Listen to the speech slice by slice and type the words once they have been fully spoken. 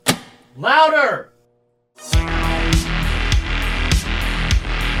Louder!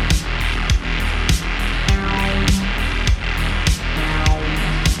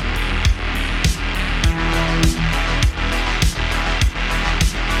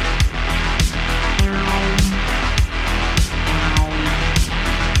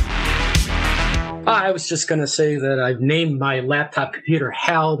 I was just going to say that I've named my laptop computer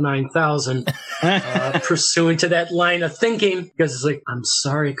HAL 9000, pursuant to that line of thinking, because it's like, I'm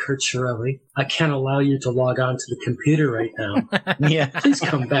sorry, Curt Chiarelli, I can't allow you to log on to the computer right now. Yeah. Please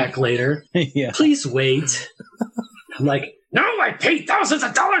come back later. Yeah. Please wait. I'm like, no, I paid thousands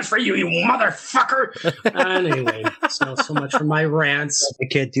of dollars for you, you motherfucker. Anyway, so much for my rants. I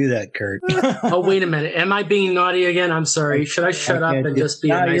can't do that, Curt. Oh, wait a minute. Am I being naughty again? I'm sorry. Should I shut up and just be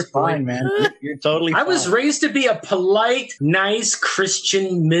a nice boy? Fine, man. You're totally fine. I was raised to be a polite, nice,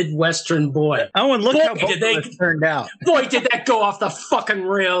 Christian, Midwestern boy. Oh, and look how both of us turned out. Boy, did that go off the fucking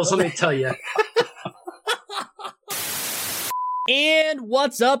rails, let me tell you. And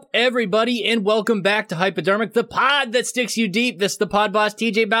what's up, everybody, and welcome back to hyPODermic, the pod that sticks you deep. This is the pod boss,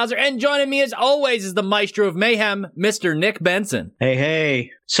 TJ Bowser, and joining me as always is the maestro of mayhem, Mr. Nick Benson. Hey.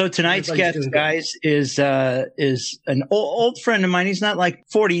 So tonight's guest, guys, is an old friend of mine. He's not like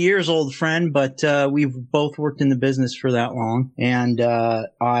 40 years old friend, but we've both worked in the business for that long. And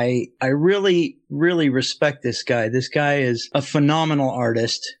I really respect this guy. This guy is a phenomenal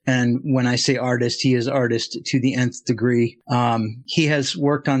artist. And when I say artist, he is artist to the nth degree. He has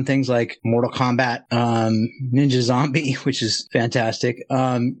worked on things like Mortal Kombat, Ninja Zombie, which is fantastic,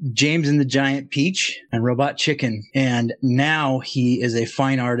 James and the Giant Peach, and Robot Chicken. And now he is a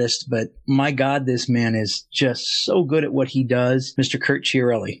fine artist, but my God, this man is just so good at what he does. Mr. Curt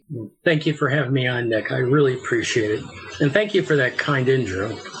Chiarelli. Thank you for having me on, Nick. I really appreciate it. And thank you for that kind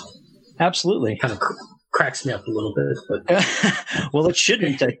intro. Absolutely. Kind of cracks me up a little bit. But well, it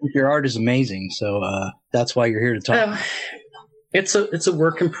shouldn't. I think your art is amazing. So that's why you're here to talk. It's a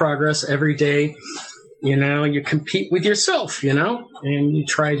work in progress every day. You know, you compete with yourself, you know, and you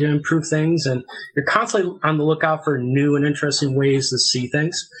try to improve things, and you're constantly on the lookout for new and interesting ways to see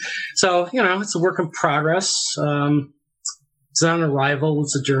things. So, you know, it's a work in progress. It's not an arrival.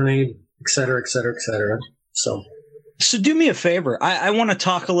 It's a journey, et cetera, et cetera, et cetera. So do me a favor. I want to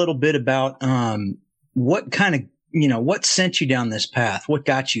talk a little bit about what kind of, you know, what sent you down this path? What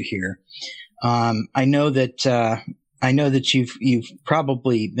got you here? I know that you've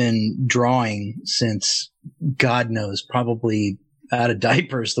probably been drawing since God knows, probably out of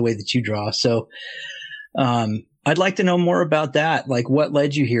diapers, the way that you draw. So I'd like to know more about that. Like, what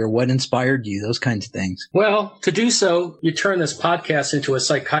led you here? What inspired you? Those kinds of things. Well, to do so, you turn this podcast into a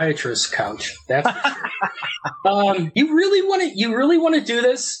psychiatrist's couch. That's you really want to do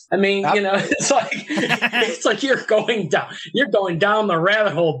this? I mean, you know, it's like you're going down the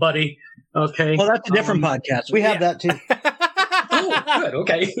rabbit hole, buddy. Okay. Well, that's a different podcast. We have that too. Oh, good.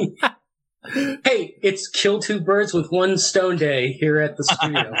 Okay. Hey, it's kill two birds with one stone day here at the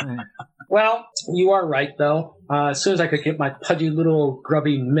studio. Well, you are right, though. As soon as I could get my pudgy little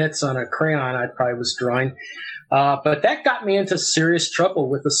grubby mitts on a crayon, I probably was drawing. But that got me into serious trouble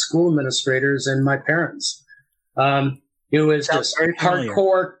with the school administrators and my parents. It was just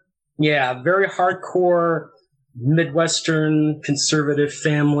hardcore. Yeah, very hardcore Midwestern conservative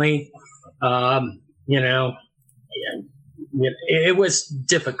family. You know, it was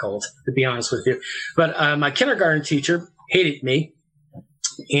difficult, to be honest with you. But my kindergarten teacher hated me,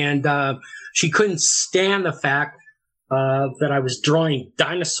 and she couldn't stand the fact that I was drawing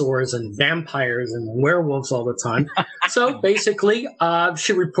dinosaurs and vampires and werewolves all the time. So basically,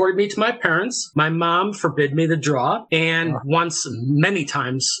 she reported me to my parents. My mom forbid me to draw, and many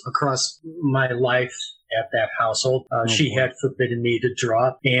times across my life, at that household, she had forbidden me to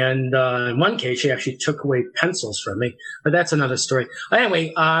draw. And in one case, she actually took away pencils from me. But that's another story.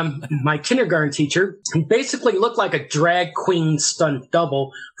 Anyway, my kindergarten teacher, who basically looked like a drag queen stunt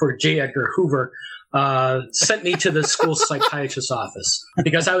double for J. Edgar Hoover, sent me to the school psychiatrist's office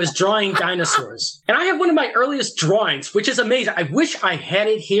because I was drawing dinosaurs. And I have one of my earliest drawings, which is amazing. I wish I had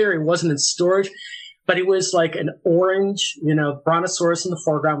it here. It wasn't in storage. But it was like an orange, you know, brontosaurus in the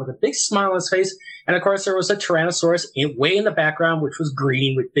foreground with a big smile on his face. And of course, there was a tyrannosaurus way in the background, which was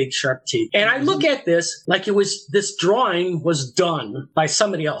green with big sharp teeth. And I look at this like this drawing was done by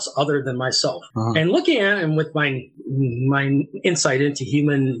somebody else other than myself. And looking at it, and with my insight into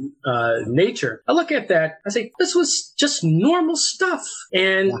human nature, I look at that, I say, this was just normal stuff.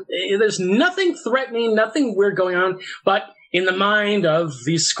 And there's nothing threatening, nothing weird going on. But in the mind of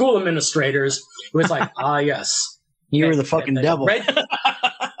these school administrators, it was like, yes. You were the fucking devil.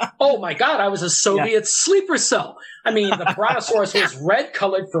 Oh my God, I was a Soviet sleeper cell. I mean, the Brontosaurus was red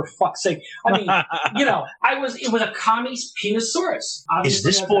colored for fuck's sake. I mean, it was a communist penosaurus. Is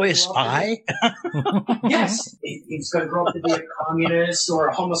this boy a spy? Yes. He's going to grow up to be a communist or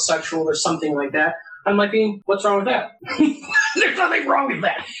a homosexual or something like that. I'm like, what's wrong with that? There's nothing wrong with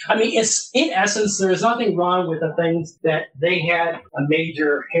that. I mean, in essence, there's nothing wrong with the things that they had a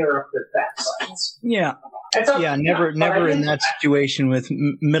major hair up their backsides. Yeah. Never in that situation with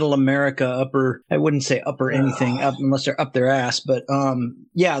middle America, upper, I wouldn't say upper anything, up unless they're up their ass, but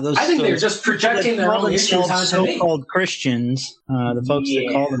those. I think they're just projecting their own issues onto me. So-called Christians, the folks that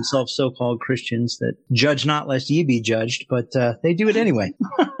call themselves so-called Christians that judge not lest ye be judged, but they do it anyway.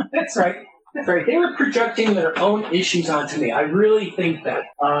 That's right. That's right. They were projecting their own issues onto me. I really think that.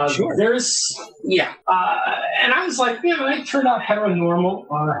 Sure. And I was like, I turned out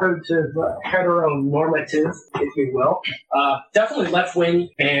heteronormative, if you will. Definitely left-wing,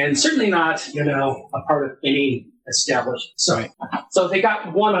 and certainly not, a part of any established. So they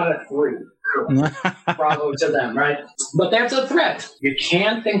got 1 out of 3. Bravo to them, right? But that's a threat. You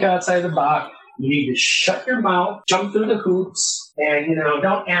can't think outside the box. You need to shut your mouth, jump through the hoops, and,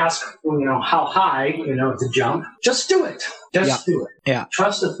 don't ask, how high, to jump. Just do it. Just do it. Yeah.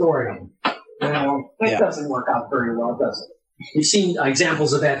 Trust authority. That doesn't work out very well, does it? You've seen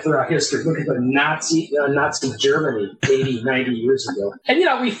examples of that throughout history. Look at the Nazi Germany 80, 90 years ago. And,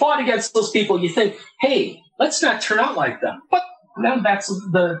 we fought against those people. You think, hey, let's not turn out like them. But now that's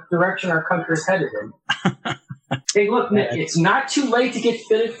the direction our country is headed in. Hey, look, Nick, it's not too late to get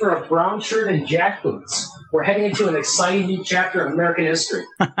fitted for a brown shirt and jack boots. We're heading into an exciting new chapter of American history.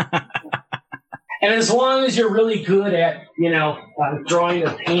 And as long as you're really good at, drawing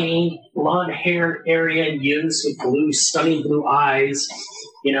or painting blonde-haired Aryan youths with stunning blue eyes,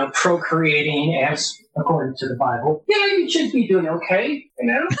 procreating as according to the Bible, you should be doing okay,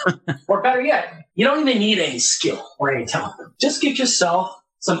 Or better yet, you don't even need any skill or any talent. Just get yourself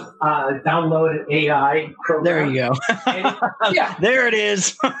some downloaded AI program. There you go. There it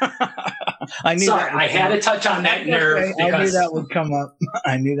is. I had to touch on that nerve. Okay. I knew that would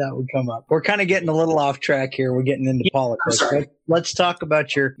come up. We're kind of getting a little off track here. We're getting into politics. Let's talk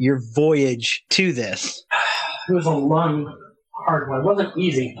about your voyage to this. It was a long, hard one. It wasn't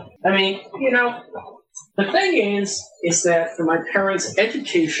easy. I mean, the thing is that for my parents,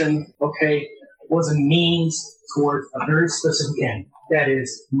 education, was a means towards a very specific end. That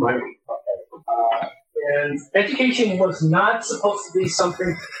is money. And education was not supposed to be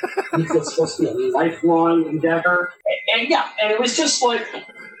something that was supposed to be a lifelong endeavor. And it was just like,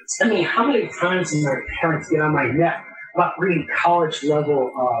 how many times did my parents get on my neck about reading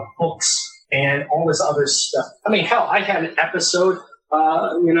college-level books and all this other stuff? Hell, I had an episode,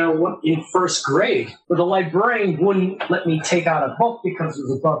 in first grade, where the librarian wouldn't let me take out a book because it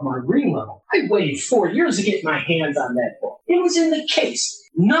was above my reading level. I waited 4 years to get my hands on that book. It was in the case,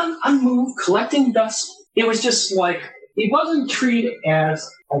 none unmoved, collecting dust. It was just like, it wasn't treated as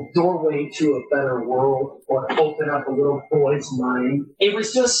a doorway to a better world or to open up a little boy's mind. It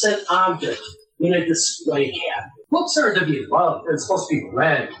was just an object in a display cab. Books are to be loved. They're supposed to be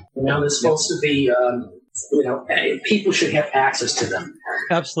read. They're supposed to be... people should have access to them.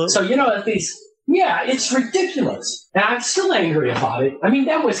 Absolutely. So, at least, it's ridiculous. And I'm still angry about it.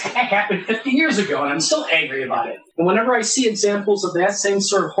 That happened 50 years ago, and I'm still angry about it. And whenever I see examples of that same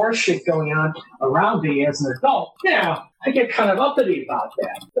sort of horse shit going on around me as an adult, I get kind of uppity about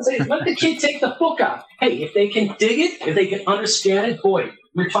that. I say, let the kid take the book out. Hey, if they can dig it, if they can understand it, boy,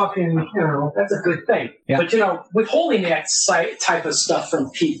 we're talking, that's a good thing. Yeah. But, withholding that type of stuff from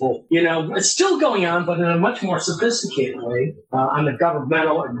people, it's still going on, but in a much more sophisticated way on the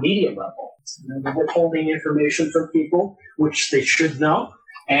governmental and media level. They're withholding information from people, which they should know,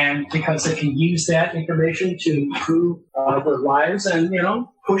 and because they can use that information to improve their lives and,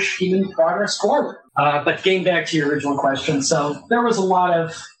 push human progress forward. But getting back to your original question, so there was a lot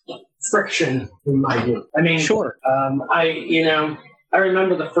of friction in my youth. Sure. I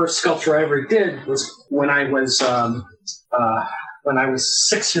remember the first sculpture I ever did was when I was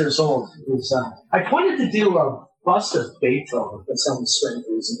 6 years old. I wanted to do a bust of Beethoven for some strange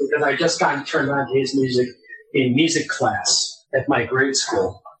reason because I just got turned on to his music in music class at my grade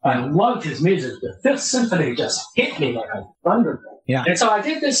school. I loved his music. The Fifth Symphony just hit me like a thunderbolt. Yeah. And so I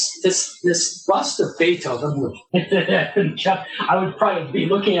did this bust of Beethoven. I would probably be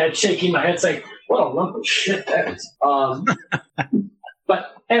looking at it, shaking my head, saying, "What a lump of shit that is."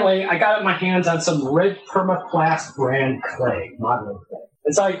 But anyway, I got my hands on some red permaplast brand clay, modeling clay.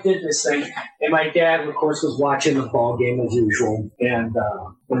 And so I did this thing, and my dad, of course, was watching the ball game as usual, and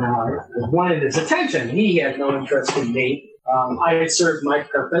I wanted his attention. He had no interest in me. I had served my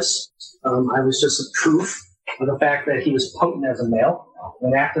purpose. I was just a proof of the fact that he was potent as a male.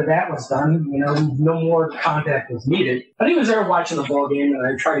 And after that was done, no more contact was needed. But he was there watching the ball game, and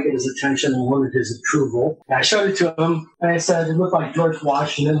I tried to get his attention and wanted his approval. And I showed it to him, and I said, it looked like George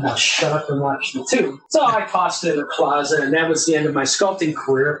Washington. Now shut up and watch the tube. So I tossed it in the closet, and that was the end of my sculpting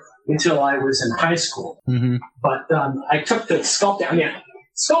career until I was in high school. Mm-hmm. But I took to sculpting.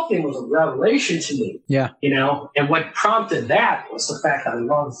 Sculpting was a revelation to me. Yeah. And what prompted that was the fact I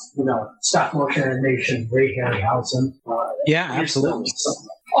love, stop motion animation, Ray Harryhausen. Yeah, absolutely.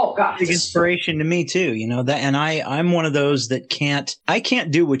 Oh God, big inspiration to me too. And I'm one of those that can't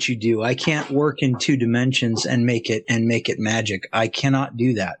do what you do. I can't work in 2 dimensions and make it magic. I cannot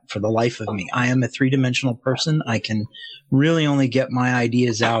do that for the life of me. I am a 3-dimensional person. I can really only get my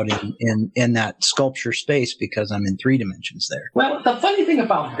ideas out in that sculpture space because I'm in 3 dimensions there. Well, the funny thing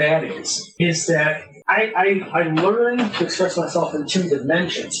about that is that I learned to express myself in 2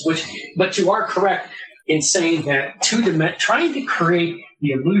 dimensions, but you are correct in saying that trying to create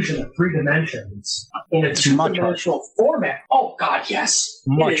the illusion of 3 dimensions in a 2-dimensional format. Oh God, yes.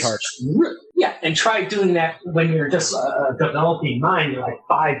 Much harder. Yeah, and try doing that when you're just a developing mind. You're like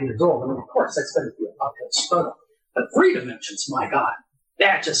 5 years old. I mean, of course, that's going to be a struggle. But 3 dimensions, my God,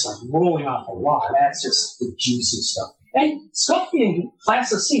 that's just like rolling off a log. That's just the juicy stuff. And sculpting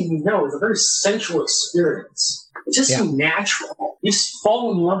plasticine, is a very sensual experience. It's just so natural. You just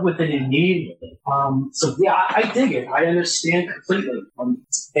fall in love with it immediately. So yeah, I dig it. I understand completely. And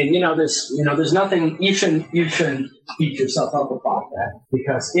there's nothing you shouldn't beat yourself up about that,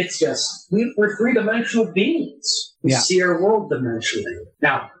 because it's just we're 3-dimensional beings. We see our world dimensionally.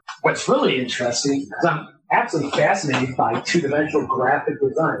 Now, what's really interesting is I'm absolutely fascinated by 2-dimensional graphic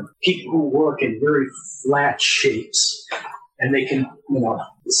design. People who work in very flat shapes, and they can,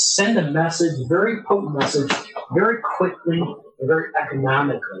 send a message, very potent message, very quickly and very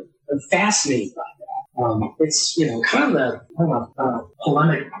economically. I'm fascinated by that. It's, kind of the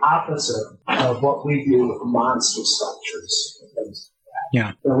polemic opposite of what we do with monster sculptures and things like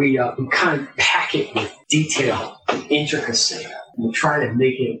that. Yeah. We kind of pack it with detail and intricacy. And try to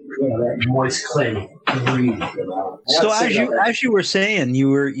make it, that moist clay green. So as you were saying, you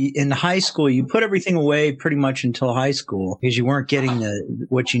were in high school. You put everything away pretty much until high school because you weren't getting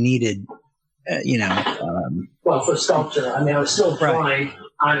what you needed. Well, for sculpture, I was still drawing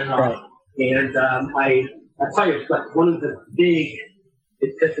on and off, and I tell you, like, one of the big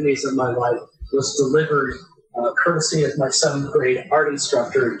epiphanies of my life was delivered courtesy of my 7th grade art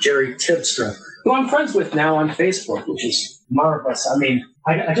instructor, Jerry Tibstra, who I'm friends with now on Facebook, which is marvelous.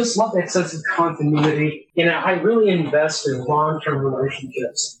 I just love that sense of continuity. I really invest in long-term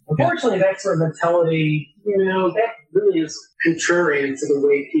relationships. Unfortunately, that sort of mentality, that really is contrary to the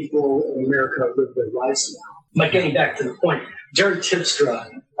way people in America live their lives now. But getting back to the point, Jerry Tibstra,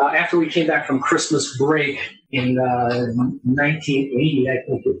 after we came back from Christmas break in 1980, I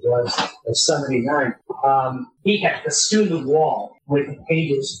think it was, or 79, he had festooned the wall with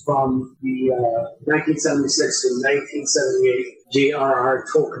pages from the 1976 to 1978 J.R.R.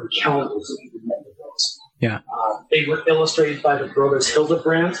 Tolkien calendars, if you remember those. Yeah. They were illustrated by the brothers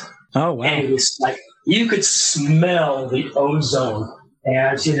Hildebrand. Oh, wow. And it was like, you could smell the ozone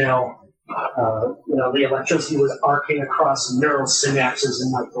as, the electricity was arcing across neural synapses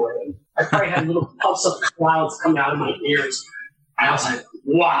in my brain. I probably had little puffs of clouds coming out of my ears. I was like,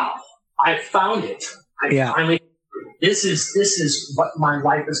 wow, I found it. Finally, this is what my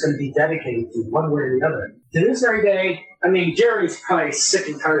life is going to be dedicated to, one way or the other. To this very day, Jerry's probably sick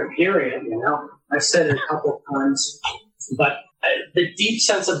and tired of hearing it, I've said it a couple of times, but the deep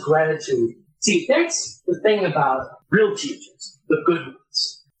sense of gratitude. See, that's the thing about real teachers, the good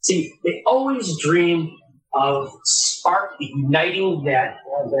ones. See, they always dream of igniting that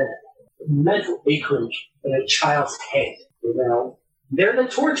mental acreage in a child's head. They're the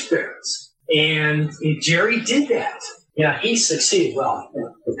torchbearers, and Jerry did that. He succeeded. Well,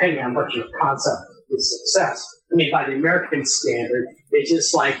 depending on what your concept is success. By the American standard, it's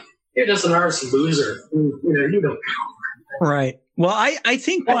just like you're just an artist loser. You don't. Right. Well, I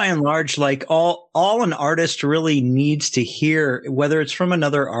think by and large, like all an artist really needs to hear, whether it's from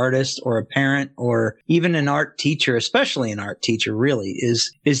another artist or a parent or even an art teacher, especially an art teacher, really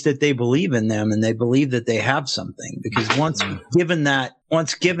is that they believe in them and they believe that they have something. Because once given that,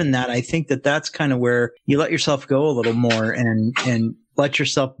 I think that's kind of where you let yourself go a little more and let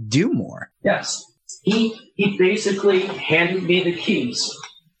yourself do more. Yes. He basically handed me the keys.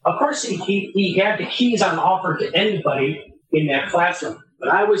 Of course, he had the keys on offer to anybody in that classroom, but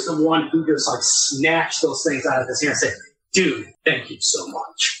I was the one who just snatched those things out of his hand and said, dude, thank you so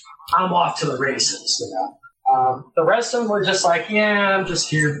much. I'm off to the races, The rest of them were just like, yeah, I'm just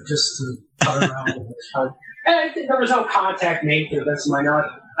here just to cut around. And there was no contact made to the best of my knowledge.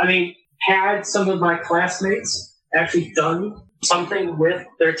 I mean, had some of my classmates actually done something with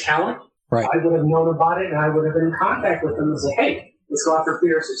their talent, right, I would have known about it and I would have been in contact with them and say, hey, let's go out for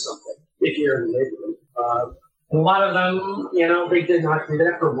beers or something if you're in the neighborhood. A lot of them, they did not do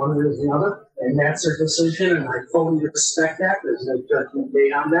that for one reason or another, and that's their decision, and I fully respect that. There's no judgment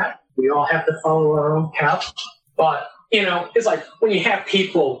made on that. We all have to follow our own path. But, it's like when you have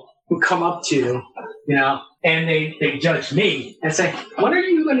people who come up to you, and they judge me and say, when are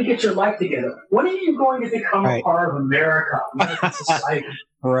you going to get your life together? When are you going to become a part of American society?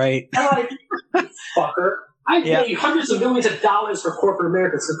 Right. And I'm like, fucker. I paid hundreds of millions of dollars for corporate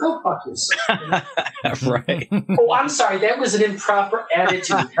America, so go fuck yourself. Right. Oh, I'm sorry. That was an improper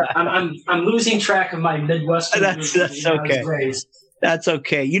attitude. I'm losing track of my Midwestern. That's okay. That's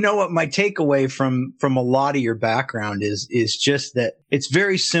okay. You know what? My takeaway from a lot of your background is just that it's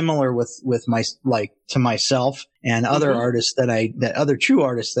very similar with my, like, to myself and other artists other true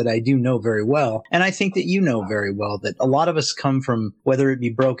artists that I do know very well. And I think that you know very well that a lot of us come from, whether it be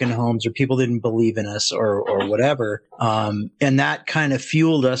broken homes or people didn't believe in us or whatever. And that kind of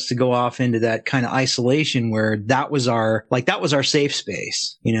fueled us to go off into that kind of isolation where that was our safe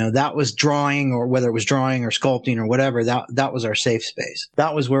space. That was drawing, or whether it was drawing or sculpting or whatever, that was our safe space.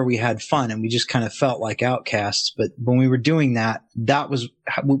 That was where we had fun and we just kind of felt like outcasts. But when we were doing that, that was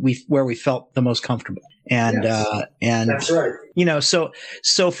where we felt the most comfortable. And, yes, and that's right.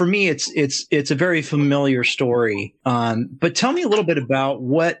 So for me, it's a very familiar story. But tell me a little bit about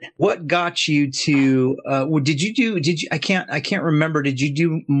what got you to, I can't remember. Did you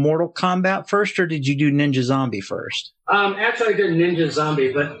do Mortal Kombat first or did you do Ninja Zombie first? Actually I did Ninja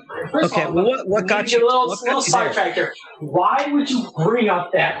Zombie, but first okay. of all, what got you? A little sidetrack here. Why would you bring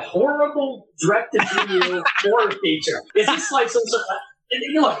up that horrible direct-to-video horror feature? Is this like some sort of,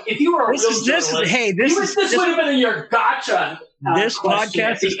 look, if you were a real journalist, this would have been in your gotcha. This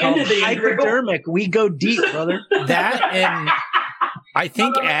podcast is called hyPODermic. We go deep, brother. That and I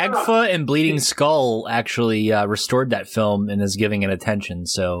think Agfa and Bleeding Skull actually restored that film and is giving it attention.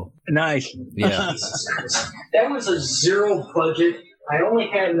 So nice. Yeah. That was a zero budget. I only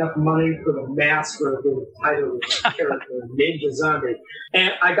had enough money for the mask for the title of the character, Ninja Zombie.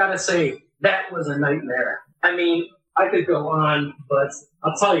 And I gotta say, that was a nightmare. I mean, I could go on, but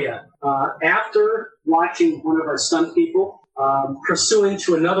I'll tell you, after watching one of our stunt people pursuing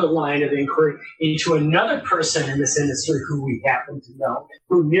to another line of inquiry into another person in this industry who we happen to know,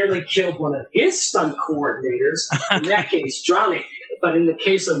 who nearly killed one of his stunt coordinators, in that case, drowning. But in the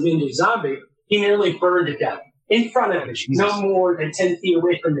case of Ninja Zombie, he nearly burned to death in front of me, no more than 10 feet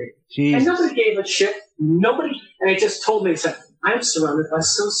away from me. Jesus. And nobody gave a shit. Nobody. And he just told me, he said, I'm surrounded by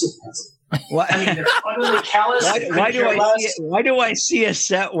sociopaths. What? I mean, they're utterly callous. Why do I see a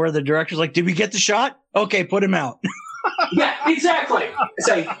set where the director's like, did we get the shot? Okay, put him out. Yeah, exactly. It's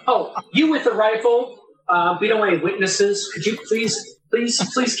like, oh, you with the rifle, we don't want any witnesses. Could you please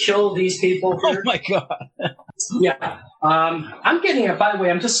kill these people here? Oh, my God. Yeah. I'm getting it, by the way,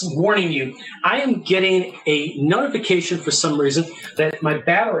 I'm just warning you. I am getting a notification for some reason that my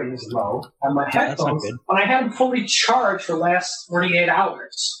battery is low on my headphones, and I haven't fully charged for the last 48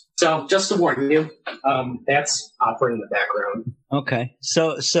 hours. So just to warn you, that's operating in the background. Okay.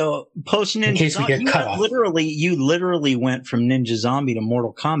 So post Ninja, in case we get cut off. You literally went from Ninja Zombie to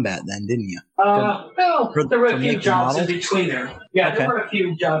Mortal Kombat then, didn't you? Well, there were a few jobs in between there. Yeah, okay. There were a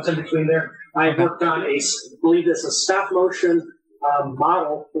few jobs in between there. I worked on I believe it's a stop motion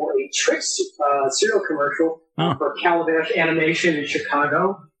model for a Trix cereal commercial for Calabash Animation in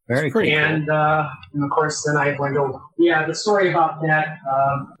Chicago. Very cool. And of course, then I went over. Yeah, the story about that,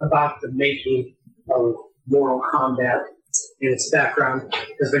 about the making of Mortal Kombat and its background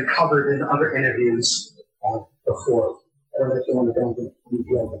has been covered in other interviews before. I don't know if you want to go into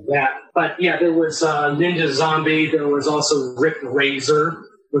detail of that. But yeah, there was Ninja Zombie. There was also Rick Razor,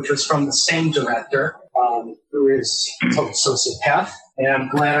 which was from the same director, who is a total sociopath. And I'm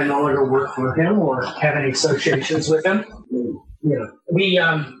glad I no longer work with him or have any associations with him.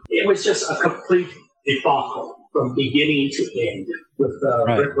 It was just a complete debacle from beginning to end with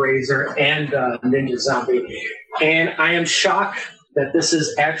Rick Razor and Ninja Zombie. And I am shocked that this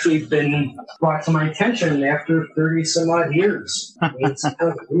has actually been brought to my attention after 30 some odd years. It's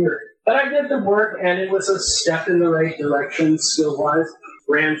kind of weird. But I did the work, and it was a step in the right direction skill-wise.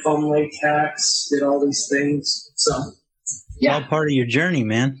 Ran foam latex, did all these things. So, yeah. It's all part of your journey,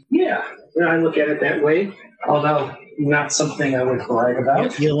 man. Yeah. I look at it that way, although not something I would brag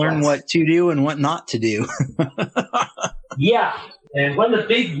about. You learn what to do and what not to do. Yeah. And one of the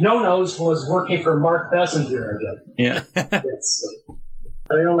big no-nos was working for Mark Bessinger again. Yeah.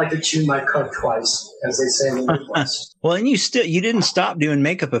 I don't like to chew my cud twice, as they say in the Midwest. Well, and you didn't stop doing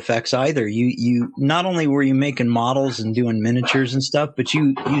makeup effects either. You not only were you making models and doing miniatures and stuff, but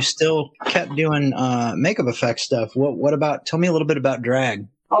you still kept doing makeup effects stuff. What about? Tell me a little bit about drag.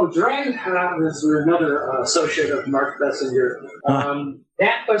 Oh, drag was another associate of Mark Bessinger.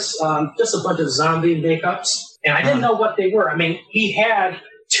 That was just a bunch of zombie makeups, and I didn't know what they were. I mean, he had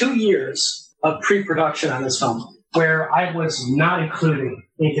 2 years of pre-production on this film, where I was not included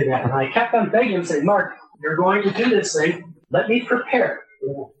into that. And I kept on begging him, saying, Mark, you're going to do this thing. Let me prepare.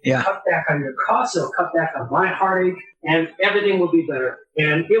 Cut back on your costs. It'll cut back on my heartache, and everything will be better.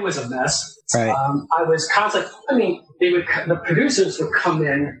 And it was a mess. Right. I was constantly, the producers would come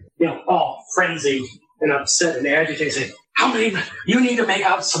in, all frenzied and upset and agitated, saying, how many, you need to make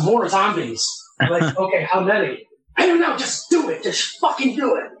out some more zombies. I'm like, okay, how many? I don't know, just do it. Just fucking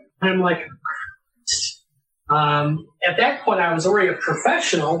do it. And I'm like, at that point, I was already a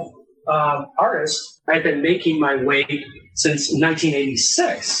professional artist. I'd been making my way since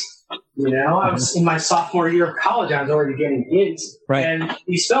 1986. I was in my sophomore year of college. I was already getting gigs. Right. And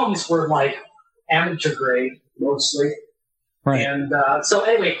these films were like amateur grade, mostly. Right. And so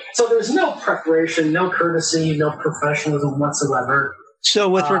there's no preparation, no courtesy, no professionalism whatsoever. So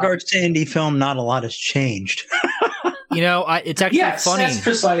with regards to indie film, not a lot has changed. It's actually funny. Yes, that's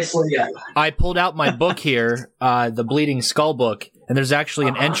precisely it. I pulled out my book here, the Bleeding Skull book, and there's actually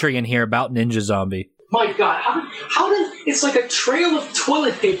an entry in here about Ninja Zombie. My God, how did it's like a trail of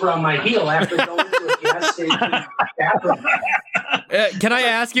toilet paper on my heel after going to a gas station bathroom? Can I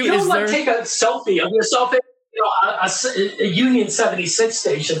ask you? You don't take a selfie of yourself at a Union 76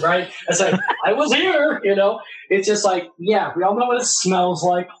 station, right? It's like, I was here, It's just like, yeah, we all know what it smells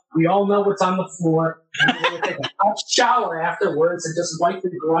like. We all know what's on the floor. And you're going to take a hot shower afterwards and just wipe the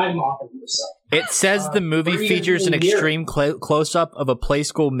grime off of yourself. It says the movie features an extreme close-up of a play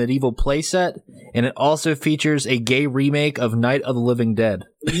school medieval playset, and it also features a gay remake of Night of the Living Dead.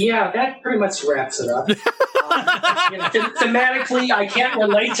 Yeah, that pretty much wraps it up. Thematically, I can't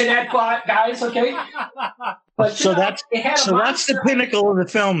relate to that, guys. Okay, but that's the pinnacle of the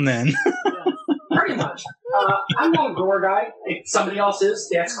film, then. Yeah, pretty much. I'm not a gore guy. If somebody else is,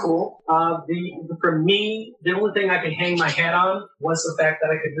 that's cool. For me, the only thing I could hang my hat on was the fact that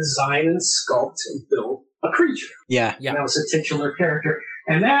I could design and sculpt and build a creature. Yeah. And that was a titular character.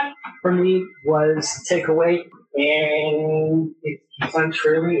 And that, for me, was the takeaway. And it keeps on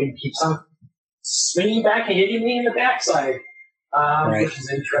trailing and keeps on swinging back and hitting me in the backside, which is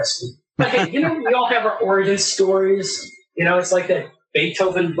interesting. But hey, we all have our origin stories. It's like that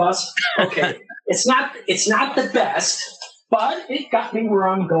Beethoven bust. Okay, it's not the best, but it got me where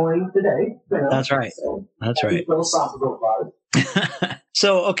I'm going today. That's right. So that's right. Philosophical about it.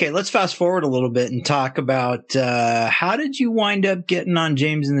 So, okay, let's fast forward a little bit and talk about how did you wind up getting on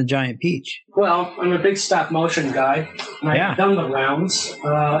James and the Giant Peach? Well, I'm a big stop motion guy, and I've done the rounds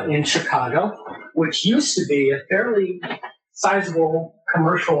in Chicago, which used to be a fairly sizable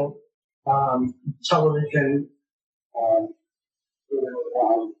commercial television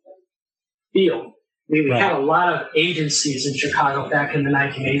field. We had a lot of agencies in Chicago back in the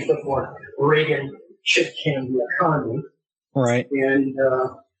 1980s before Reagan shit-canned the economy. Right. And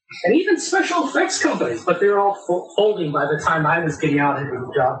even special effects companies, but they're all folding by the time I was getting out into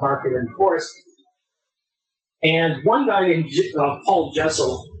the job market in force. And one guy named Paul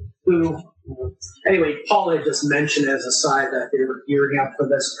Jessel, who, anyway, Paul had just mentioned as a side that they were gearing up for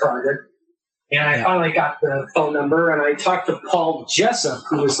this project. And I finally got the phone number, and I talked to Paul Jessup,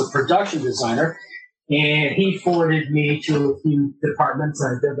 who was the production designer, and he forwarded me to a few departments,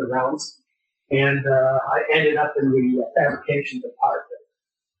 and I did the rounds. And I ended up in the fabrication department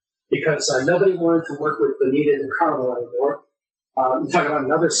because nobody wanted to work with Benita and Carlo anymore. I'm talking about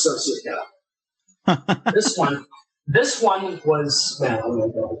another associate now. This one was...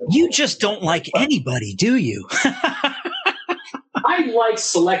 You just don't like anybody, do you? I like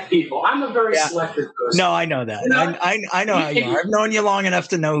select people. I'm a very selective person. No, I know that. I know how you are. I've known you long enough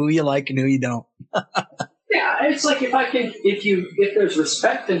to know who you like and who you don't. Yeah, it's like if there's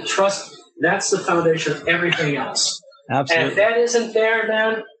respect and trust, that's the foundation of everything else. Absolutely. And if that isn't there,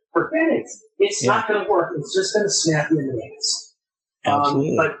 then forget it. It's not going to work. It's just going to snap you in the ass.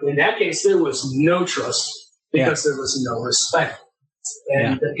 Absolutely. But in that case, there was no trust because there was no respect.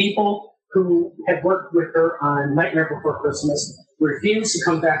 And the people who had worked with her on Nightmare Before Christmas refused to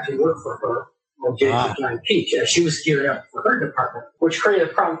come back to work for her on James and Peach as she was gearing up for her department, which created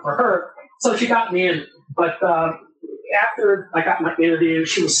a problem for her. So she got me in. But after I got my interview,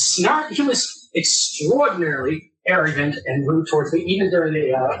 she was extraordinarily arrogant and rude towards me, even during the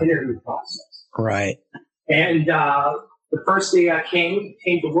interview process. Right. And the first day I came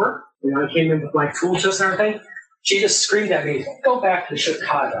to work, I came in with my tool chest and everything. She just screamed at me, "Go back to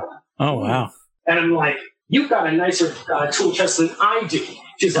Chicago." Oh, wow. And I'm like, "You've got a nicer tool chest than I do."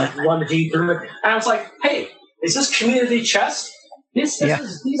 She's like rummaging through it. And I was like, "Hey, is this community chest? These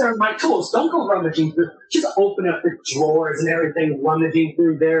are my tools. Don't go rummaging through." She's opening up the drawers and everything, rummaging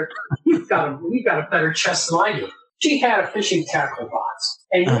through there. You've got a better chest than I do. She had a fishing tackle box.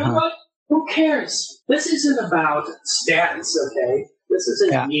 And you know what? Who cares? This isn't about status, okay? This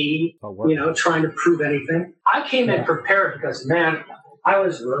isn't me, trying to prove anything. I came in prepared because, man, I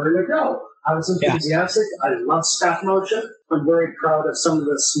was ready to go. I was enthusiastic. I love staff motion. I'm very proud of some of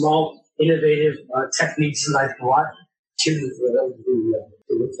the small, innovative techniques that I brought to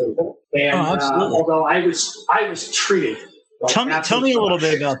the table. And although I was treated. Like, tell me a little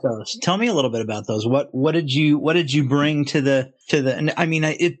bit about those. Tell me a little bit about those. What did you bring to the? And I mean,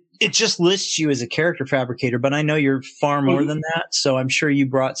 it just lists you as a character fabricator, but I know you're far more than that. So I'm sure you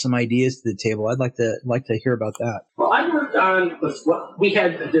brought some ideas to the table. I'd like to hear about that. Well, I worked on we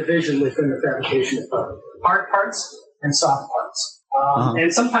had a division within the fabrication department: hard parts and soft parts.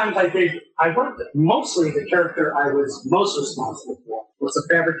 And sometimes I worked mostly the character I was most responsible for was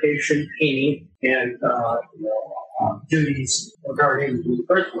the fabrication, painting, and duties regarding the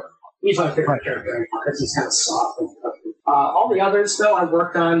earthwork. He's my favorite character because he's kind of soft and tough. All the others, though, I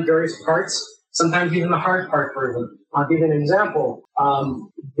worked on various parts, sometimes even the hard part version. I'll give you an example.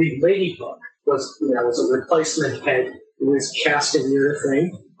 The ladybug was a replacement head. It was cast in urethane,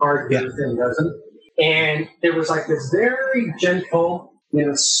 hard urethane resin. And there was like this very gentle,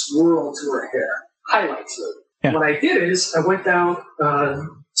 swirl to her hair, highlights her. Yeah. What I did is I went down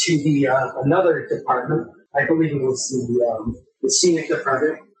to the another department. I believe it was the scenic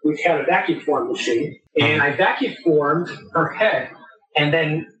department. We had a vacuum form machine, and I vacuum formed her head, and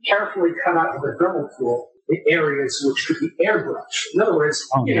then carefully cut out with a thermal tool the areas which could be airbrushed. In other words,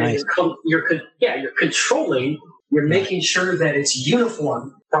 you're controlling. You're making sure that it's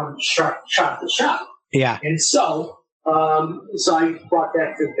uniform from shot to shot. Yeah. And so I brought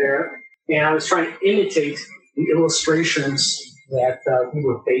that to bear, and I was trying to imitate the illustrations that we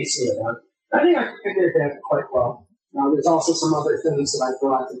were basing it on. I think I did that quite well. There's also some other things that I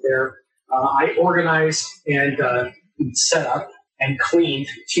brought to bear. I organized and set up and cleaned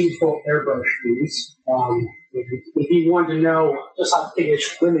 2 full airbrush views. If you wanted to know just how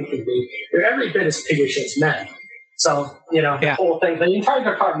piggish women can be, they're every bit as piggish as men. So, the whole thing, the entire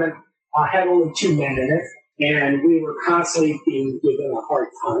department had only 2 men in it, and we were constantly being given a hard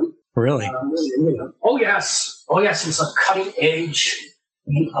time. Really? Oh yes, it's a cutting edge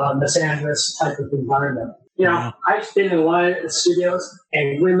Los Angeles type of environment. I've been in a lot of studios,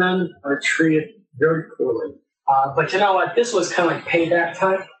 and women are treated very poorly. But you know what? This was kind of like payback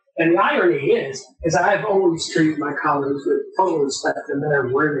time. And the irony is I've always treated my colleagues with total respect, no matter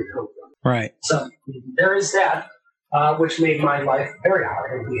where they come from. Right. So there is that, which made my life very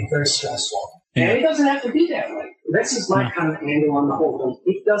hard and very stressful. Yeah. And it doesn't have to be that way. This is my kind of angle on the whole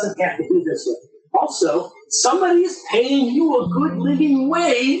thing. It doesn't have to be this way. Also, somebody is paying you a good living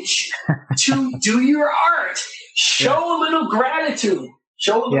wage to do your art. Show a little gratitude.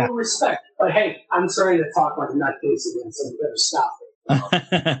 Show a little respect. But hey, I'm sorry to talk like a nutcase again, so you better stop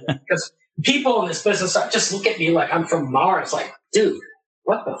it. Because people in this business just look at me like I'm from Mars. Like, dude,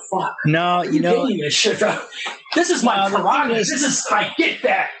 what the fuck? No, this shit. This is my prerogative. I get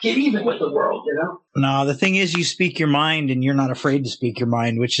that. Get even with the world, No, the thing is, you speak your mind, and you're not afraid to speak your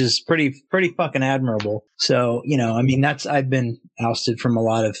mind, which is pretty fucking admirable. So, I've been ousted from a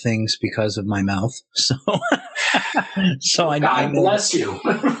lot of things because of my mouth. So, God bless you.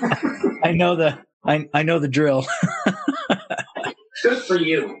 I know the drill. Good for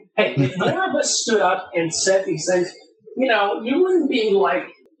you. Hey, if more of us stood up and said these things, you wouldn't be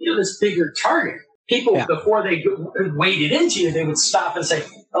like this bigger target. People, before they waded into you, they would stop and say,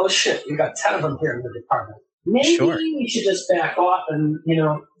 "Oh shit, we got 10 of them here in the department. Maybe we should just back off and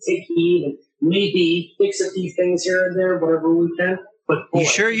take heed and maybe fix a few things here and there, whatever we can." But boy, you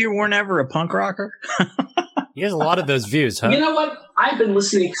sure you weren't ever a punk rocker? He has a lot of those views, huh? You know what? I've been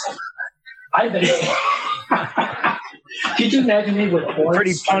listening. Could you imagine me with a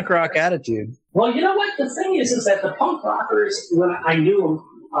pretty punk rock attitude? Well, you know what? The thing is that the punk rockers, when I knew them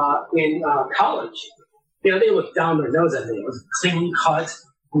in college, they looked down their nose at me. It was a clean cut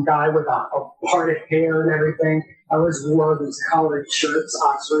guy with a parted hair and everything. I always wore these collared shirts,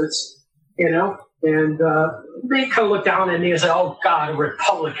 Oxfords, and they kind of looked down at me and said, "Oh God, a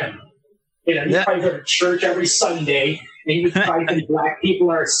Republican." You probably go to church every Sunday, and you try to think black people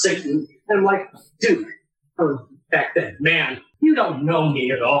are Satan. And I'm like, dude, back then, man, you don't know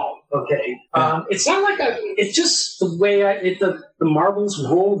me at all. Okay, it's not like it's just the way the marbles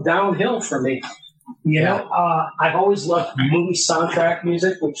roll downhill for me. You know, I've always loved movie soundtrack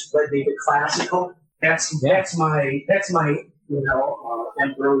music, which led me to classical. That's my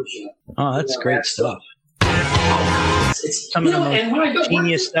ambrosia. Oh, that's great stuff. It's some of the most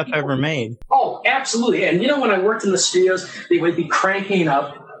genius stuff ever made. Oh, absolutely. And when I worked in the studios, they would be cranking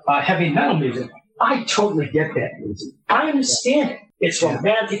up heavy metal music. I totally get that music. I understand it. It's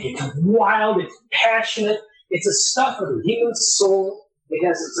romantic, it's wild, it's passionate, it's a stuff of the human soul. It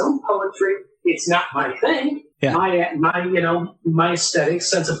has its own poetry. It's not my thing. Yeah. My aesthetic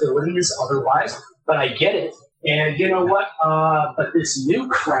sensibility is otherwise, but I get it. And you know what? But this new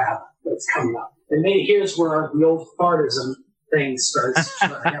crap that's coming up, and maybe here's where the old fartism thing starts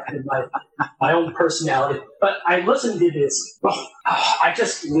happening, my own personality. But I listen to this. I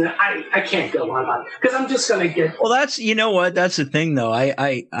can't go on about it because I'm just going to get. Well, that's that's the thing though.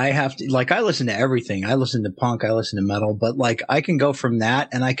 I have to I listen to everything. I listen to punk. I listen to metal. But I can go from that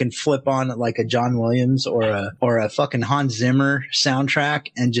and I can flip on like a John Williams or a fucking Hans Zimmer soundtrack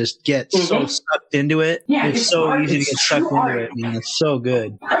and just get so sucked into it. Yeah, it's so easy to get sucked into it. It's so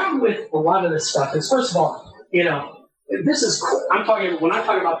good. The problem with a lot of this stuff is, first of all, this is, when I'm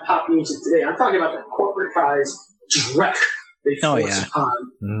talking about pop music today, I'm talking about the corporatized dreck they force upon.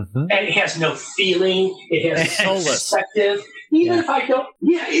 Mm-hmm. And it has no feeling. It has no perspective. Even if I don't,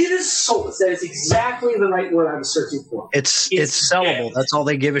 it is soulless. That is exactly the right word I was searching for. It's sellable. That's all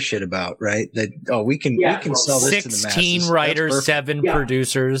they give a shit about, right? That we can sell this to the masses. 16 writers, 7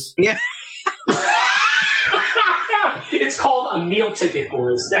 producers. Yeah. It's called a meal ticket,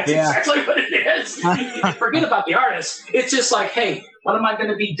 boys. That's exactly what it is. Forget about the artist. It's just like, hey, what am I going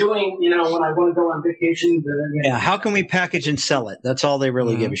to be doing, when I want to go on vacation? How can we package and sell it? That's all they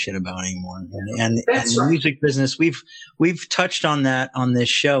really give a shit about anymore. And the music business, we've touched on that on this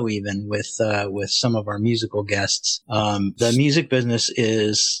show, even with some of our musical guests. The music business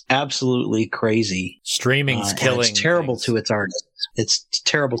is absolutely crazy. Streaming's killing. It's terrible to its artists. It's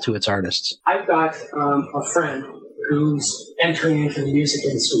terrible to its artists. I've got a friend who's entering into the music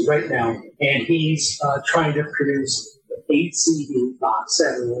industry right now, and he's trying to produce 8 CD box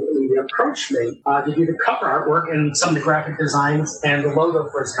set. And he approached me to do the cover artwork and some of the graphic designs and the logo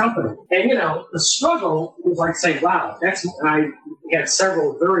for his company. And, the struggle was like saying, wow, I had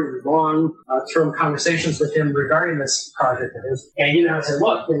several very long-term conversations with him regarding this project of his. And, I said,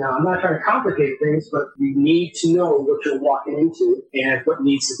 look, I'm not trying to complicate things, but you need to know what you're walking into and what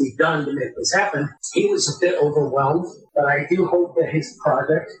needs to be done to make this happen. He was a bit overwhelmed, but I do hope that his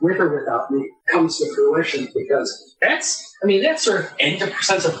project, with or without me, comes to fruition, because that's sort of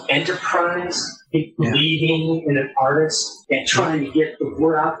sense of enterprise, believing in an artist and trying to get the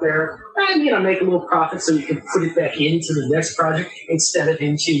word out there and, make a little profit so you can put it back into the next project instead of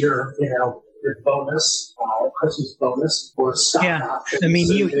into your bonus, Christmas bonus or stock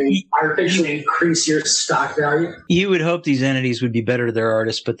options. You artificially increase your stock value. You would hope these entities would be better to their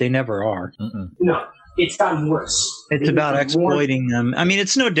artists, but they never are. No. It's gotten worse. It's about exploiting them.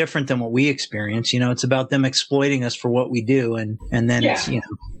 It's no different than what we experience. It's about them exploiting us for what we do, and then it's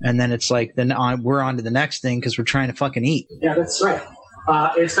and then it's like we're on to the next thing because we're trying to fucking eat. Yeah, that's right.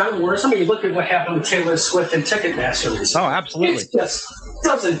 It's gotten worse. You look at what happened with Taylor Swift and Ticketmaster recently. Oh, absolutely. It just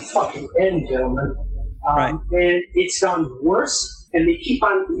doesn't fucking end, gentlemen. Right. And it's gotten worse. And they keep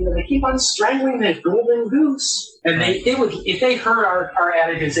on strangling that golden goose. And they would, if they heard our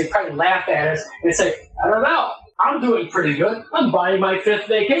attitudes, they'd probably laugh at us and say, I don't know, I'm doing pretty good. I'm buying my 5th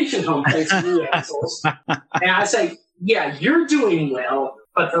vacation home, thanks to you assholes. And I say, yeah, you're doing well,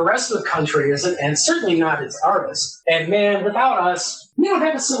 but the rest of the country isn't, and certainly not its artists. And man, without us, we don't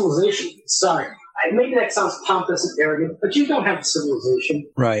have a civilization. Sorry. Maybe that sounds pompous and arrogant, but you don't have a civilization.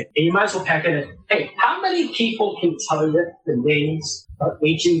 Right. And you might as well pack it in. Hey, how many people can tell you the names of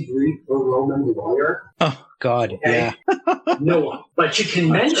ancient Greek or Roman warrior? Oh, God, okay? Yeah. No one. But you can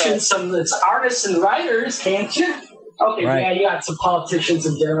mention some of its artists and writers, can't you? Okay, you got some politicians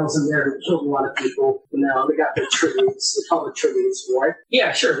and generals in there who killed a lot of people. They got their tributes. They call it tributes for it.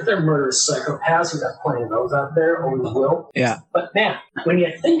 Yeah, sure. They're murderous psychopaths. We got plenty of those out there. Always will. Yeah. But man, when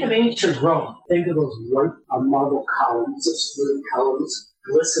you think of ancient Rome, think of those white marble columns, those wooden columns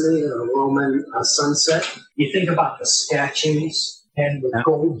glistening in a Roman sunset. You think about the statues and the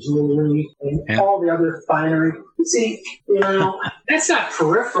gold jewelry and all the other finery. You see, that's not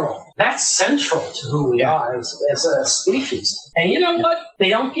peripheral. That's central to who we are as a species. And you know what? They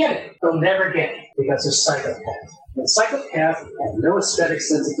don't get it. They'll never get it because they're psychopaths. And psychopaths have no aesthetic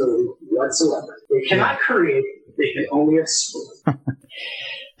sensibility whatsoever. They cannot create. they can only explode.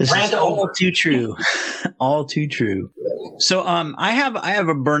 This is all too true. All too true. So I have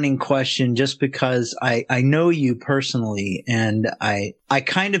a burning question just because I know you personally, and I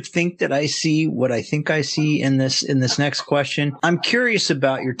kind of think that I see what I think I see in this next question. I'm curious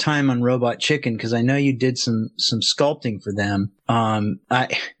about your time on Robot Chicken because I know you did some sculpting for them. I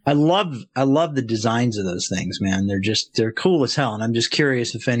love the designs of those things, man. They're cool as hell, and I'm just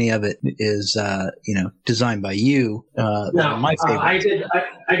curious if any of it is designed by you. No, my favorite.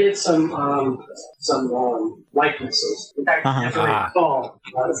 I did some likenesses. In fact, as I recall,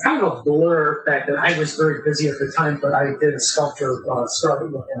 it's kind of a blur back then. I was very busy at the time, but I did a sculpture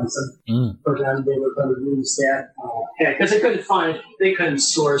starting with Benson. For them, they were going to use that because they couldn't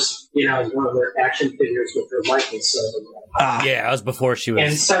source one of their action figures with their likeness. Yeah, that was before she was.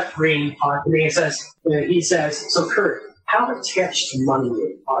 And Seth Green talked to me and he says, "So Curt, how attached to money are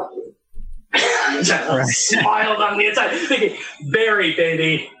you talking?" I smiled on the inside, thinking, "Very,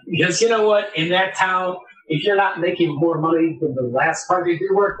 baby," because you know what? In that town, if you're not making more money than the last project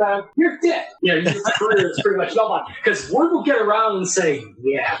you worked on, you're dead. Your career is pretty much gone. Because one will get around and say,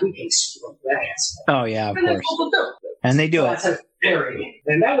 "Yeah, we can screw that." Oh yeah, of course. People do. And they do so it. I said, "Very,"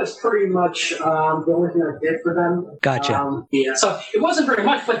 and that was pretty much the only thing I did for them. Gotcha. Yeah, so it wasn't very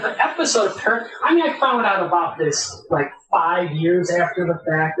much, but the episode turned. I mean, I found out about this like 5 years after the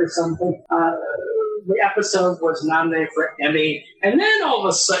fact or something. The episode was nominated for Emmy, and then all of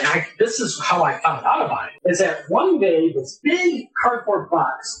a sudden, this is how I found out about it, is that one day this big cardboard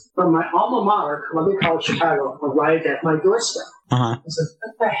box from my alma mater, Columbia College Chicago, arrived at my doorstep. I said,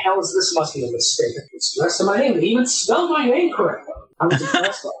 "What the hell is this? Must be a mistake. It's the rest of my name. They even spelled my name correctly." I was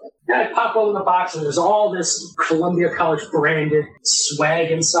impressed by it. And I pop open the box, and there's all this Columbia College branded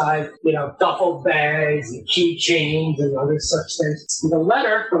swag inside, duffel bags and keychains and other such things. And the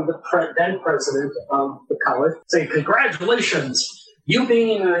letter from the then president of the college saying, "Congratulations, you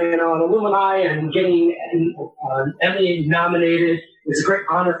being an alumni and getting an Emmy nominated. It's a great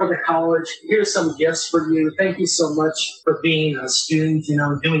honor for the college. Here's some gifts for you. Thank you so much for being a student,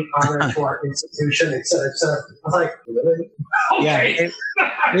 doing honor to our institution, et cetera, et cetera." I was like, "Really?" Okay.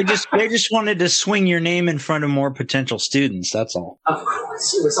 Yeah, they just wanted to swing your name in front of more potential students. That's all. Of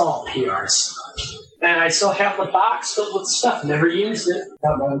course, it was all PR stuff. And I still have the box filled with stuff. Never used it.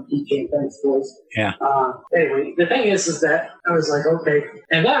 Got my own keychain. Thanks, boys. Yeah. Anyway, the thing is that I was like, okay.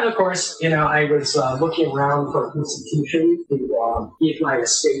 And then, of course, I was looking around for institutions to give my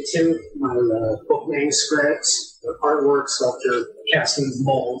estate to, my book manuscripts, artwork, sculpture, casting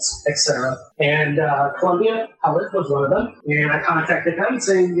molds, etc. And Columbia College was one of them. And I contacted them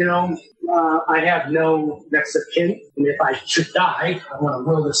saying, I have no next of kin, and if I should die, I want to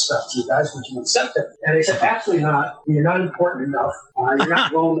will this stuff to you guys. Would you accept it? And they said, "Absolutely not. You're not important enough. You're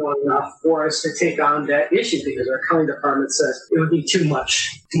not well known enough for us to take on that issue because our accounting department says it would be too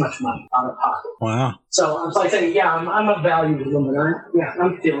much money out of pocket." Wow. So I was like saying, "Yeah, I'm a valued woman.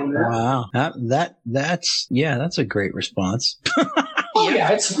 I'm feeling that." Wow. That's a great response. Oh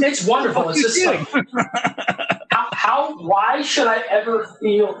yeah, it's wonderful. It's just like. Why should I ever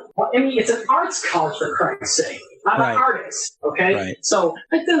feel? Well, I mean, it's an arts college, for Christ's sake. I'm an artist, okay? Right. So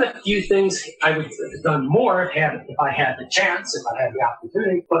I've done a few things I would have done more if I had the chance, if I had the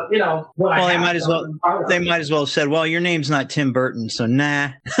opportunity. But they might as well have said, "Well, your name's not Tim Burton, so nah."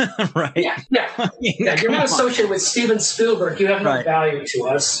 Right? Yeah. You're not associated with Steven Spielberg. You have no value to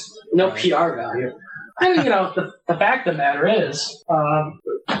us. No PR value. I mean, the fact of the matter is,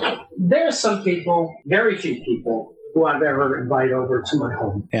 there are some people, very few people, who I've ever invited over to my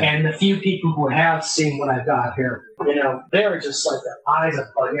home. Yeah. And the few people who have seen what I've got here, they're just like their eyes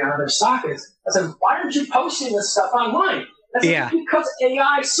are bugging out of their sockets. I said, "Why aren't you posting this stuff online?" Because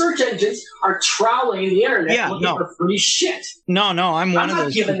AI search engines are trawling the internet looking for free shit. No, I'm one of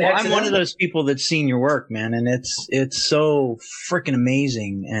those people. I'm one of those people that's seen your work, man, and it's so freaking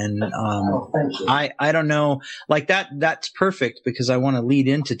amazing. And thank you. I don't know, like that's perfect because I want to lead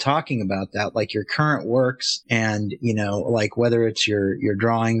into talking about that, like your current works, and like whether it's your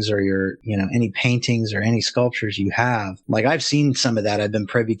drawings or your any paintings or any sculptures you have. Like I've seen some of that. I've been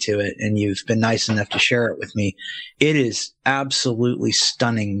privy to it, and you've been nice enough to share it with me. It is absolutely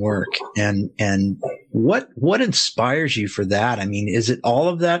stunning work. And what inspires you for that? I mean, is it all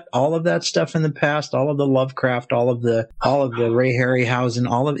of that stuff in the past, all of the Lovecraft, all of the Ray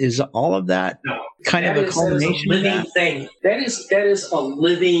Harryhausen, is all of that kind of a culmination of that? Thing. That is a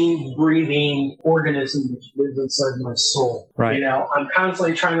living, breathing organism which lives inside my soul. Right. I'm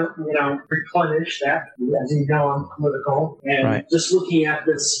constantly trying to, replenish that. As you know, I'm political, and just looking at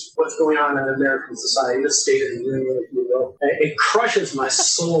this, what's going on in American society, the state of the union, will. It crushes my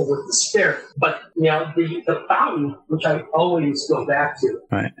soul with despair. But, the fountain, which I always go back to,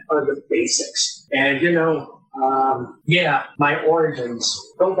 are the basics. And, my origins,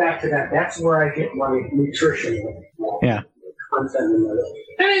 go back to that. That's where I get my nutrition. Content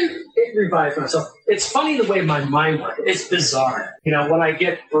and it revives myself. It's funny the way my mind works. It's bizarre. When I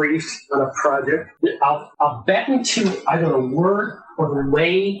get briefed on a project, I'll bet into either a word or the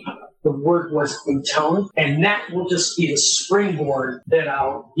way the word was intoned, and that will just be the springboard that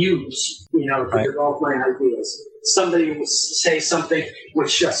I'll use, to develop my ideas. Somebody will say something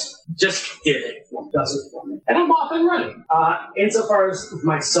which just did it, does it for me. And I'm off and running. Insofar as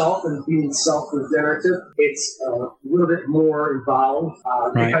myself and being self-regenerative, it's a little bit more involved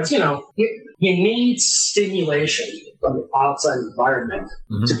because, you need stimulation from the outside environment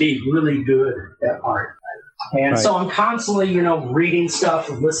to be really good at art. And so I'm constantly, reading stuff,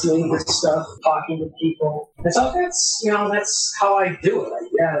 listening to stuff, talking to people. And so that's how I do it, I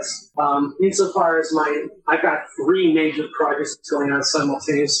guess. Insofar as I've got 3 major projects going on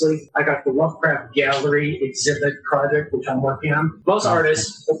simultaneously. I got the Lovecraft Gallery exhibit project, which I'm working on. Most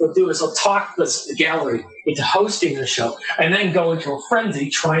artists, what they'll do is they'll talk the gallery into hosting the show and then go into a frenzy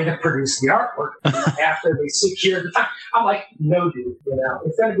trying to produce the artwork after they secure the time. I'm like, no, dude,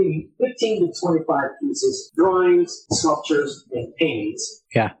 it's going to be 15 to 25 pieces, drawings, sculptures, and paintings.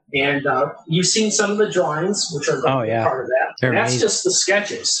 Yeah. And you've seen some of the drawings, which are part of that. That's just the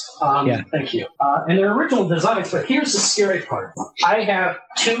sketches. Thank you. And they're original designs, but here's the scary part. I have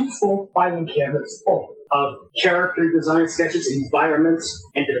 2 full filing cabinets full of character design sketches, environments,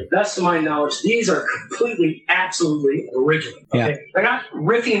 and to the best of my knowledge, these are completely, absolutely original. Okay? They're not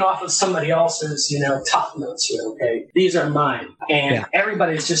riffing off of somebody else's, top notes here, okay? These are mine. And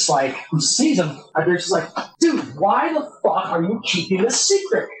everybody's just like, who sees them, they're just like, dude, why the fuck are you keeping this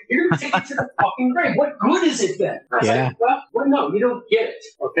secret? You're going to take it to the fucking grave. What good is it then? I was like, well, no, you don't get it,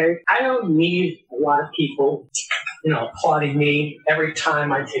 okay? I don't need a lot of people, applauding me every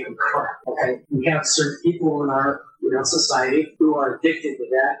time I take a crap, okay? We have certain people in our society who are addicted to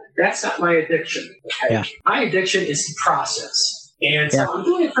that. That's not my addiction, okay? Yeah. My addiction is the process. And so I'm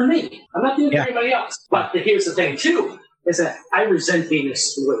doing it for me. I'm not doing it for anybody else. But here's the thing, too, is that I resent being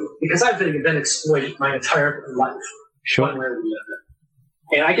exploited because I've been exploited my entire life. One way or the other.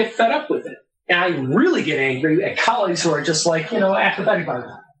 And I get fed up with it. And I really get angry at colleagues who are just like, apathetic about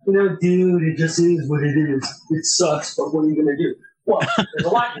it. Dude, it just is what it is. It sucks, but what are you going to do? Well, there's a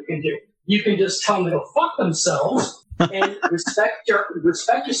lot you can do. You can just tell them to go fuck themselves and respect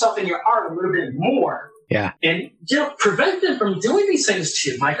yourself and your art a little bit more. Yeah. And, prevent them from doing these things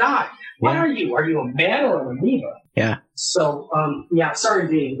to you. My God. What are you? Are you a man or an amoeba? Yeah. So, sorry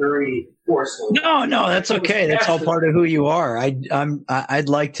being very forceful. No, that's okay. That's all part of who you are. I'd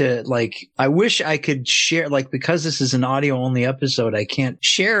like to, I wish I could share, because this is an audio only episode, I can't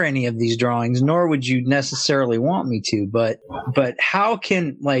share any of these drawings, nor would you necessarily want me to, but how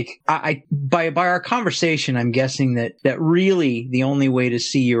can, by our conversation, I'm guessing that really the only way to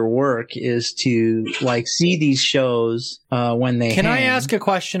see your work is to, see these shows, when they Can I ask a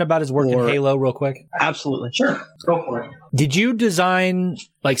question about his work in Halo real quick? Absolutely. Sure. Go for it. Did you design,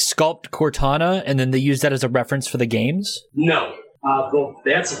 sculpt Cortana, and then they use that as a reference for the games? No. Well,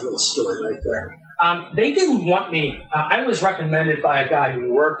 that's a little story right there. They didn't want me. I was recommended by a guy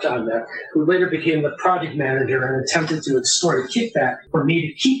who worked on that, who later became the project manager and attempted to extort a kickback for me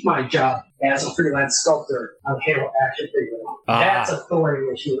to keep my job as a freelance sculptor on Halo action figure. That's a thorny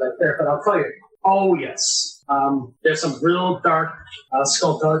issue right there. But I'll tell you, oh, yes. There's some real dark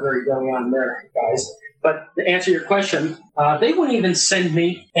sculptography going on there, guys. But to answer your question, they wouldn't even send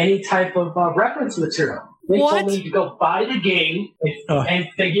me any type of reference material. They told me to go buy the game and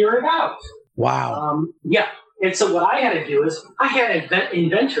figure it out. Wow. And so what I had to do is I had an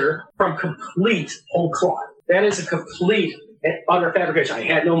inventor from complete whole cloth. That is a complete utter fabrication. I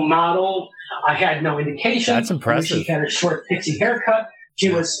had no model. I had no indication. That's impressive. She had a short pixie haircut. She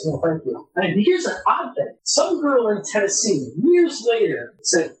was, thank you. And here's an odd thing. Some girl in Tennessee years later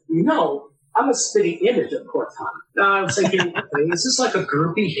said, I'm a spitting image of Cortana. Now I was thinking, is this like a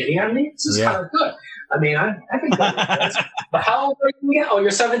groupie hitting on me? This is kind of good. I mean, I can go with this. But how old are you? Oh,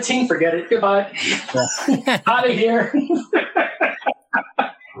 you're 17? Forget it. Goodbye. Out of here.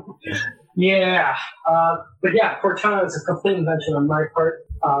 But Cortana is a complete invention on my part.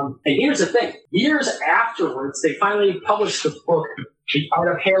 And here's the thing. Years afterwards, they finally published the book, The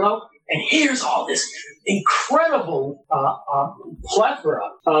Art of Halo. And here's all this incredible plethora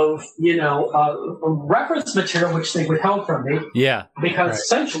of, reference material which they withheld from me. Yeah. Because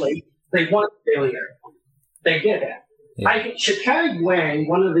essentially they wanted failure. They did that. Shikari Wang,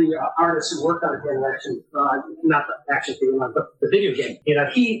 one of the artists who worked on it, not the action figure, but the video game,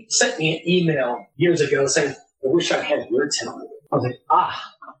 he sent me an email years ago saying, I wish I had your talent. I was like,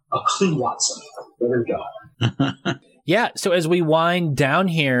 a clue, Watson. There we go. Yeah, so as we wind down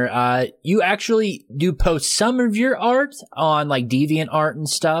here, you actually do post some of your art on like DeviantArt and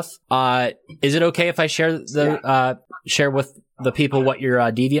stuff. Is it okay if I share share with the people what your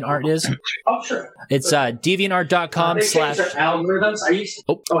DeviantArt is? Oh, sure. It's deviantart.com algorithms.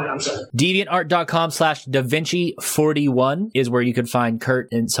 I'm sorry. deviantart.com/DaVinci41 is where you can find Curt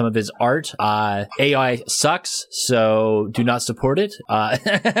and some of his art. AI sucks, so do not support it. But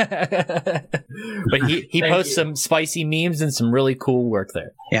he posts some spicy memes and some really cool work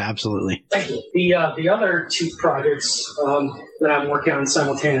there. Yeah, absolutely. Thank you. The other two projects that I'm working on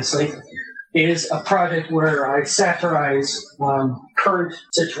simultaneously is a project where I satirize current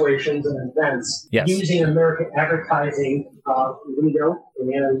situations and events using American advertising lingo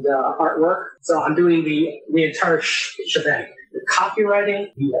and artwork. So I'm doing the entire shebang. The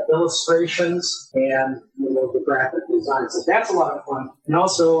copywriting, the illustrations, and the graphic design. So that's a lot of fun. And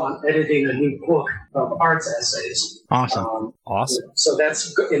also I'm editing a new book of arts essays. Awesome. Awesome. So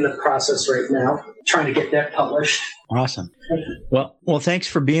that's in the process right now, trying to get that published. Awesome. Well, thanks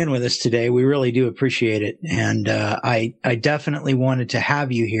for being with us today. We really do appreciate it. And I definitely wanted to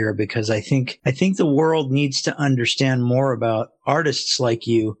have you here because I think the world needs to understand more about artists like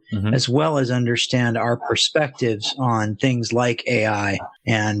you, as well as understand our perspectives on things like AI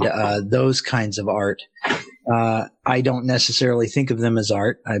and those kinds of art. I don't necessarily think of them as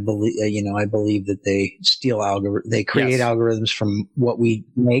art. I believe that they they create algorithms from what we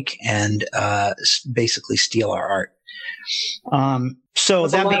make and basically steal our art. So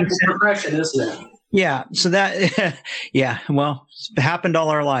that's that being said, progression, isn't it? Yeah. So that, well, it's happened all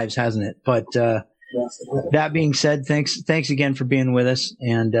our lives, hasn't it? But, that being said, thanks again for being with us.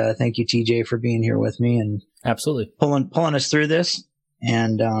 And, thank you, TJ, for being here with me and absolutely pulling us through this.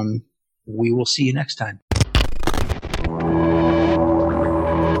 And, we will see you next time.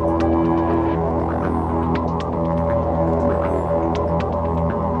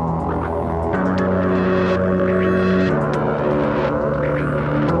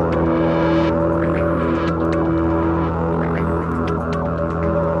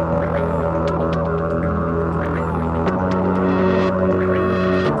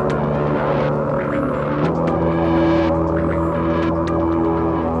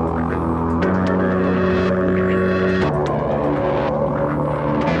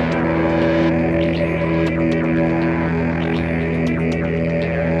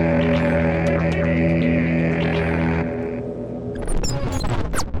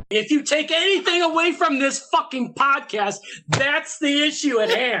 If you take anything away from this fucking podcast, that's the issue at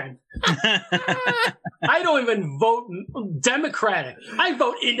hand. I don't even vote Democratic. I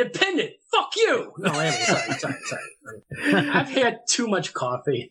vote independent. Fuck you. No, anyway, sorry. I've had too much coffee.